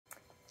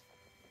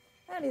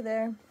Howdy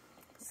there.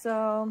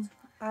 So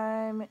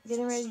I'm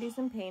getting ready to do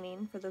some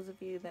painting. For those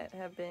of you that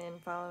have been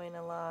following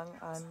along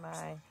on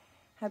my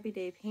Happy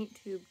Day Paint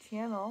Tube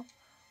channel,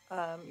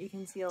 you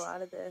can see a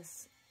lot of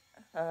this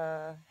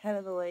head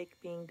of the lake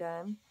being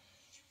done,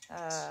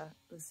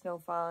 the snow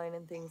falling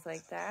and things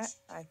like that.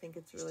 I think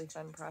it's a really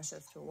fun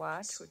process to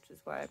watch, which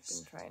is why I've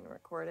been trying to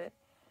record it.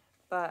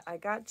 But I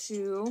got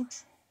to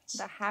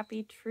the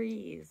happy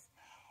trees,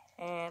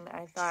 and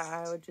I thought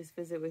I would just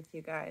visit with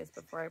you guys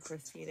before I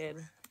proceeded.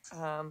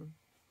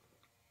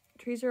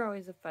 Trees are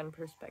always a fun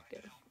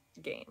perspective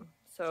game.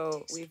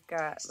 So we've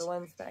got the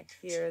ones back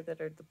here that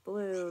are the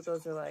blue.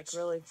 Those are like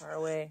really far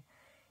away. And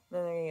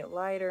then they're gonna get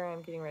lighter.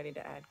 I'm getting ready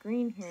to add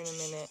green here in a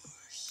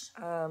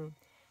minute.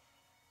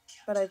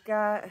 But I've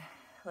got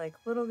like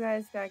little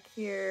guys back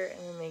here,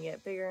 and then they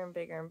get bigger and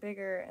bigger and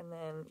bigger, and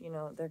then, you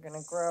know, they're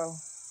gonna grow.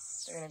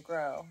 They're gonna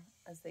grow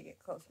as they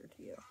get closer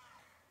to you.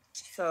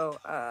 So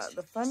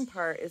the fun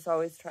part is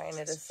always trying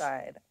to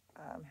decide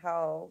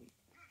how,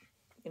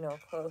 you know,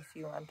 close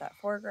you want that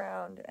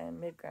foreground and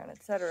midground,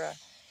 etc.,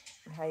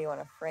 and how you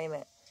want to frame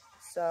it.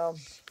 So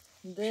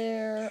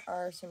there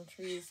are some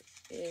trees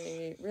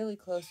really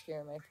close here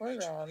in my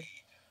foreground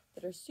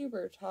that are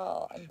super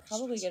tall. I'm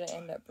probably going to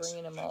end up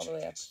bringing them all the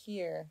way up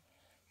here,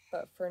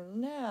 but for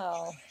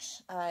now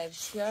I've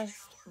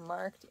just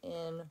marked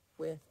in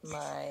with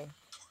my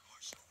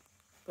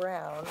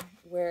brown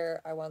where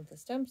I want the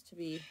stems to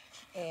be,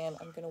 and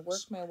I'm going to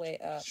work my way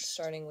up,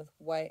 starting with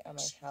white on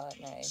my palette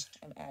knife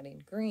and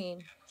adding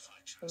green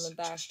from the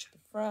back to the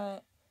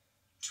front,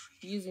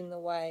 using the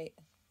white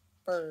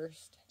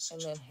first, and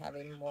then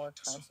having more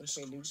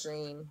concentrated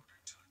green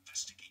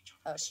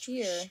up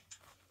here.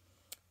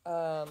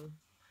 I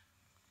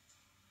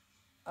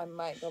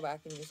might go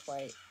back and use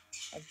white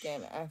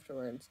again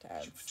afterwards to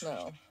add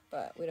snow,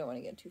 but we don't want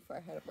to get too far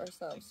ahead of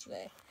ourselves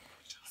today.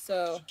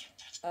 So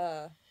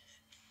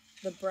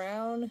the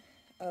brown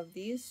of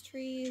these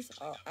trees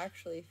I'll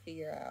actually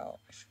figure out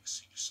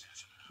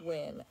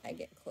when I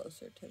get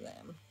closer to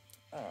them.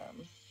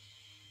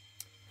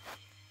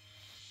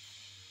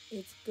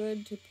 It's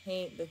good to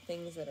paint the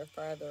things that are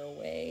farther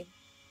away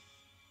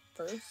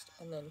first,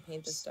 and then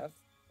paint the stuff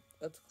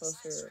that's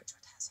closer,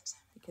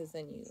 because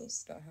then you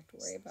don't have to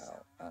worry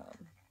about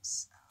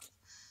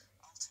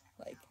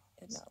like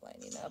it not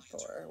lining up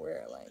or where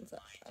it lines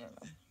up. I don't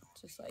know.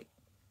 It's just like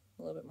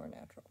a little bit more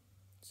natural.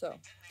 So,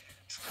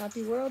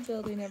 happy world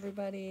building,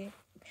 everybody.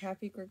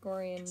 Happy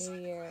Gregorian New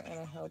Year, and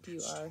I hope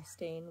you are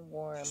staying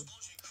warm.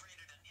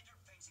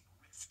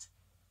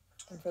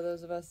 And for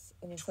those of us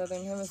in the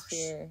Southern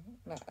Hemisphere,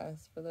 not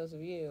us, for those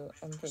of you,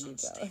 I'm pretty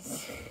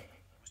jealous.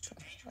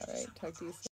 All right, talk to you soon.